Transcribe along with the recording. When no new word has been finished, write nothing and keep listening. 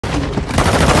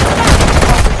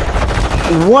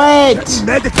What?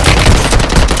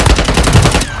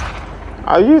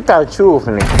 Oh, you thought you were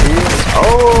finna kill?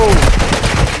 Oh.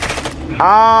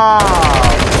 Oh.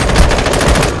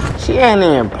 She ain't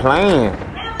even playing.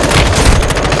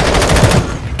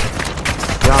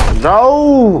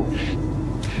 Go.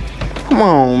 Come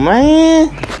on, man.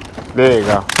 There you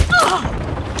go.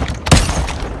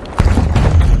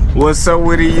 What's up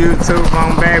with the YouTube?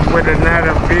 I'm back with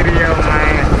another video,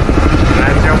 man. I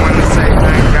just want to say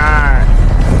thank God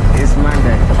it's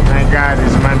Monday. Thank God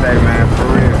it's Monday, man, for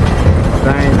real.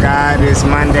 Thank God it's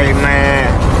Monday, man.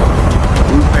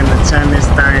 We finna turn this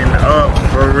thing up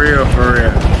for real, for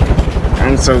real.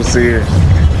 I'm so serious.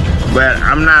 But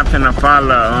I'm not finna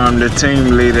follow the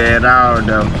team leader at all,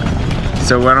 though.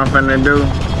 So what I'm finna do,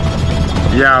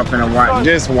 y'all finna watch.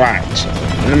 Just watch.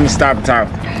 Let me stop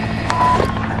talking.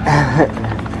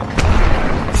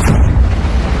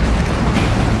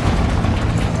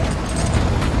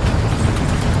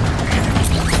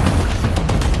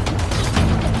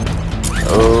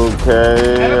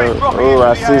 Okay. Oh,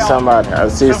 I see somebody. I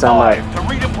see somebody. To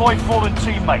redeploy fallen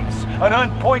teammates and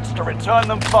earn points to return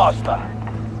them faster.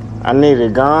 I need a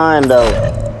gun though.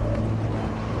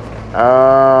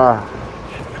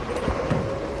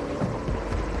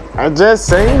 I just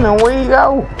seen him. Where you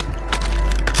go?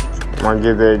 Come on,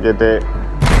 get that, get that.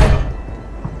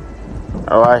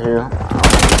 Oh, I hear him.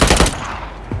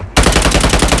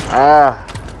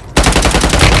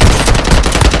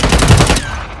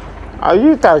 Oh,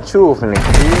 you thought you were finna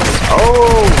kill?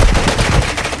 Oh.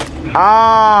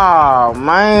 Oh,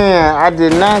 man. I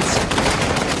did not.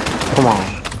 Come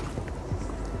on.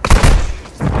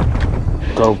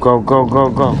 Go, go, go, go,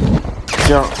 go.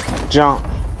 Jump, jump.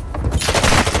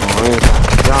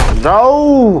 Jump,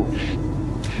 go.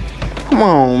 Come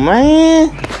on, man.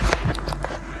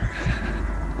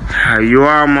 You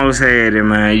almost had it,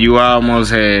 man. You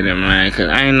almost had it, man. Cause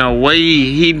ain't no way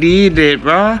he did that,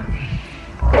 bro.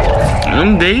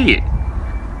 I'm dead.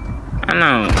 I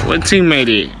know. What teammate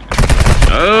is?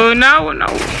 Oh, no, no.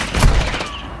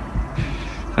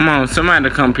 Come on, somebody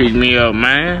come pick me up,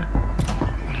 man.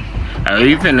 Oh,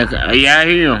 he finna. Yeah, I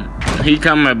hear him. He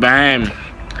coming behind me.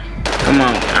 Come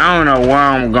on. I don't know where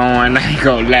I'm going. I ain't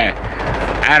gonna lie.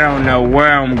 I don't know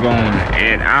where I'm going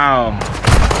at all.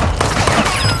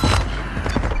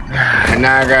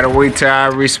 Now I gotta wait till I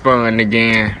respawn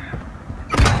again.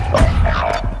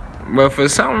 But for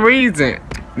some reason,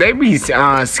 they be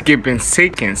skipping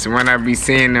seconds when I be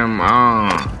seeing them.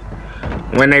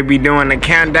 When they be doing the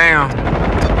countdown,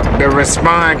 the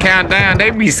respawn countdown,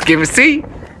 they be skipping. See,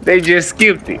 they just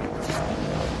skipped it.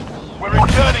 We're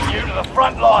returning you to the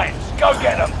front lines. Go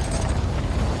get them.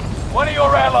 One of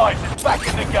your allies is back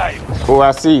in the game. Oh,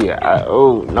 I see you.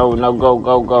 Oh, no, no, go,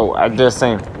 go, go. I just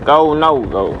seen. Go, no,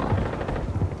 go.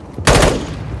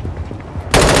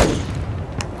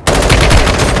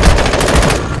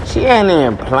 She ain't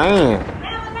even playing.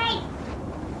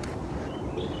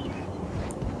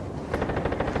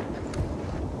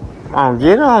 Come on,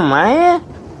 get on, man.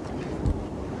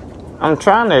 I'm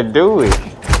trying to do it.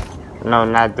 No,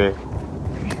 not that.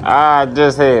 I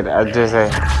just had.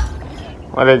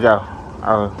 Where'd it go?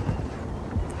 Oh.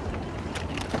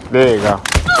 There you go.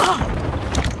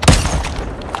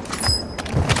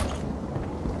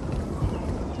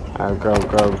 Go,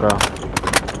 go, go.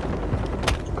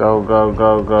 Go, go,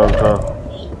 go, go, go.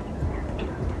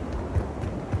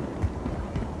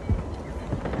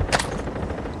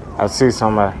 I see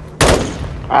somebody.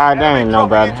 Ah, there ain't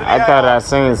nobody. I thought I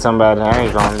seen somebody. I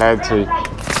ain't gonna lie to you.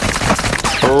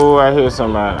 Oh, I hear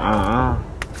somebody.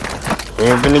 They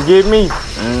ain't finna get me.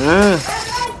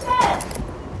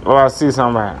 Oh, I see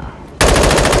somebody.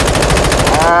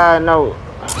 Ah, no.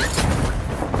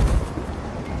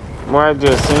 Boy, I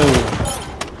just seen you.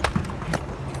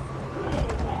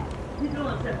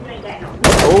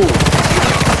 Oh.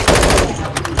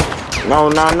 No,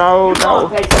 no, no, no.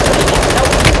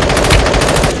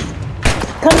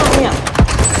 Come on here.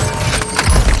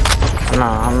 No,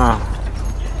 no.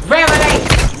 Revelation.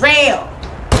 Real.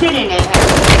 Get in that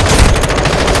house.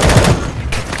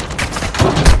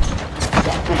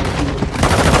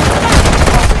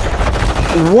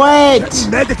 What?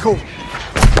 Medical.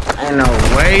 Ain't no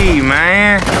way,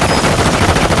 man.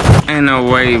 Ain't no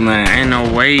way, man. Ain't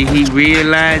no way he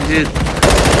realized it.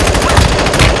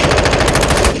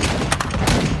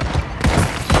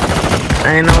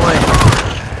 Ain't no way.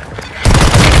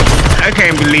 I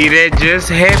can't believe that just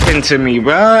happened to me,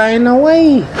 bro. Ain't no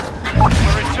way. We're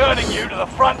returning you to the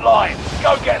front line.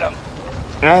 Go get them.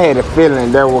 I had a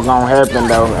feeling that was gonna happen,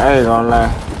 though. I ain't gonna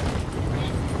lie.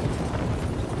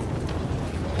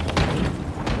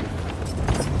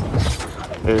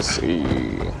 Let's see.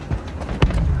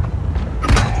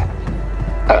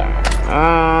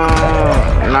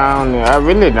 No, I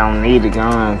really don't need a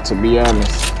gun, to be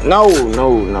honest. No.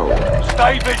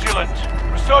 Stay vigilant.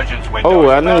 Resurgence window. Oh,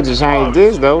 I need to change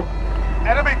this though.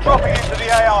 Enemy dropping into the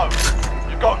AO.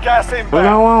 You've got gas inbound. Well,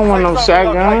 no, I don't want no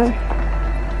shotgun.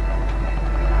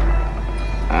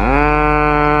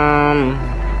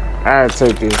 I'll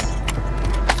take this.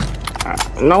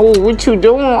 No, what you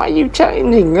doing? Why you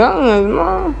changing guns,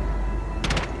 man?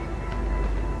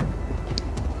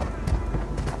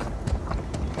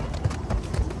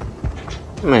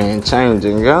 Man,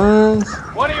 changing guns?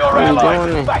 One of your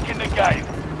allies is back in the game.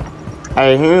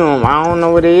 Hey, him, I don't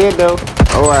know what it is though.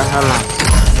 Alright, hold on.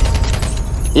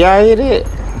 Yeah, I hit it.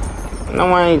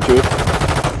 No, I ain't tripping.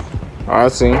 Oh, I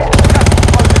see.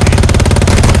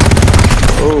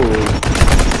 Oh.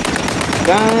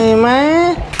 Dang,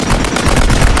 man.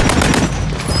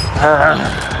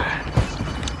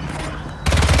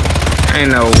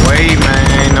 Ain't no way,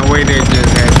 man. Ain't no way that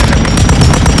just happened to me.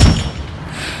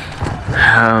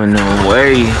 Oh, no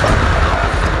way.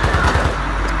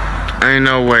 Ain't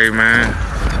no way, man.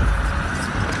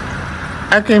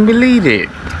 I can't believe it.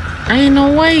 Ain't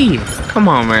no way. Come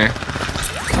on, man.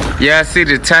 Yeah, I see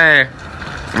the time.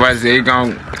 Watch it.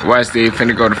 Watch it. It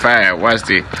finna go to 5. Watch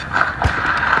it.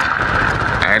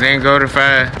 It didn't go to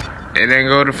 5. It didn't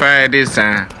go to 5 this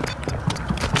time.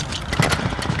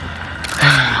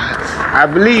 I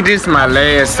believe this is my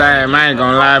last time. I ain't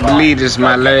gonna lie. I believe this is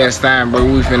my last time, but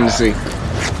we finna see.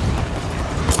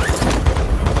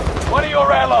 One of your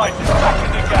allies is back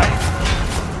in the game.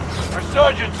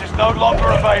 Resurgence is no longer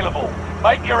available.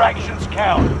 Make your actions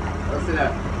count. What's it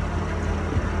up?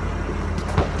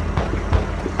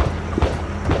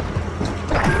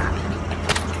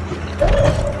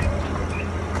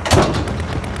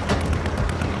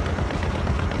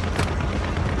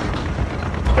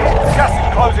 Gas is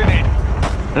closing in.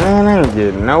 Man, I didn't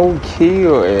get no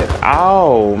kill at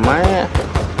all, man.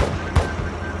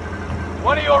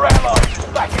 One of your allies is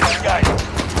back in the game.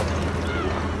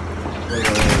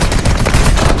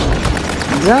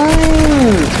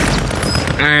 Dang.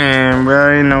 Man,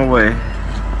 bro, ain't no way.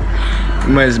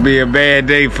 Must be a bad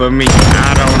day for me.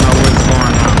 I don't know what's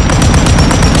going on.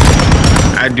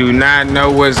 I do not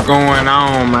know what's going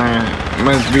on, man.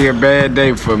 Must be a bad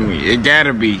day for me. It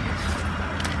gotta be.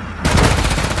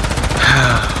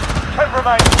 10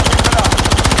 remain.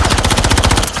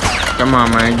 Come on,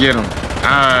 man, get him.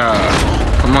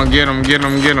 Come on, get him.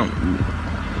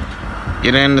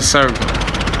 Get in the circle.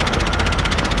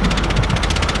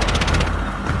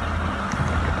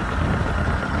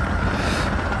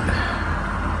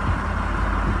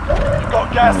 You've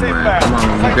got gas inbound. Come on,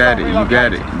 you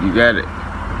got it.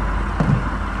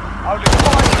 Only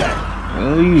 5 left.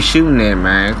 Who you shooting at,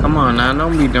 man? Come on now,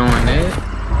 don't be doing that.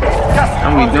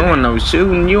 Don't be doing no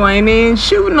shooting. You ain't even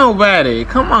shooting nobody.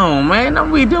 Come on, man.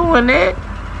 Don't be doing that.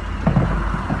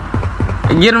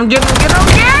 Get him.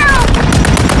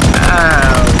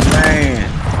 Oh, man.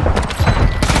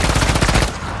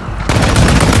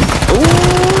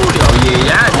 Ooh, oh yeah,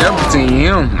 y'all double team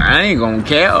him. I ain't gonna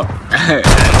care. Ooh,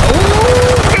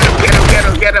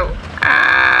 get him.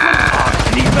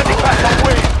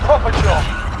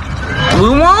 We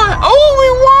won. Oh,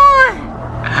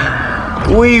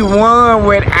 we won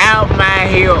without my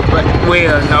help. But,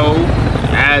 well, no,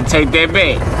 I'll take that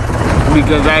back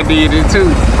because I did it too.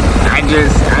 I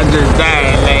just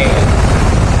died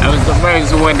last. I was the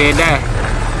first one that died.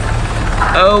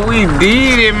 Oh, we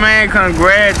did it, man.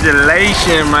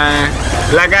 Congratulations, man.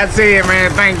 Like I said,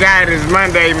 man, thank God it's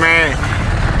Monday, man.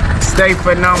 Stay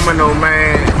phenomenal,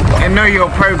 man. And know your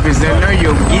purpose and know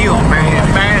your guilt, man.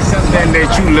 Find something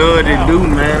that you love to do,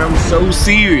 man. I'm so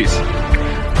serious.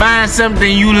 Find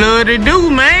something you love to do,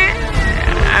 man.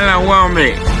 I don't want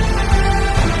me.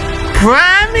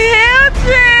 Prime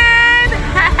Hilton!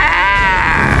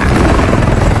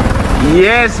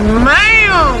 Yes,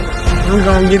 ma'am! We're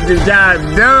gonna get the job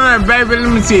done, baby.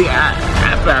 Let me see. I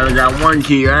probably got 1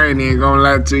 kill. I ain't even gonna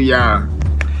lie to y'all.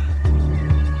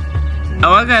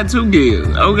 Oh, I got 2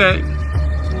 kills. Okay.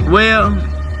 Well,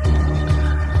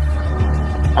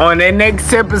 on that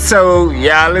next episode,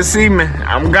 y'all will see me.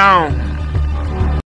 I'm gone.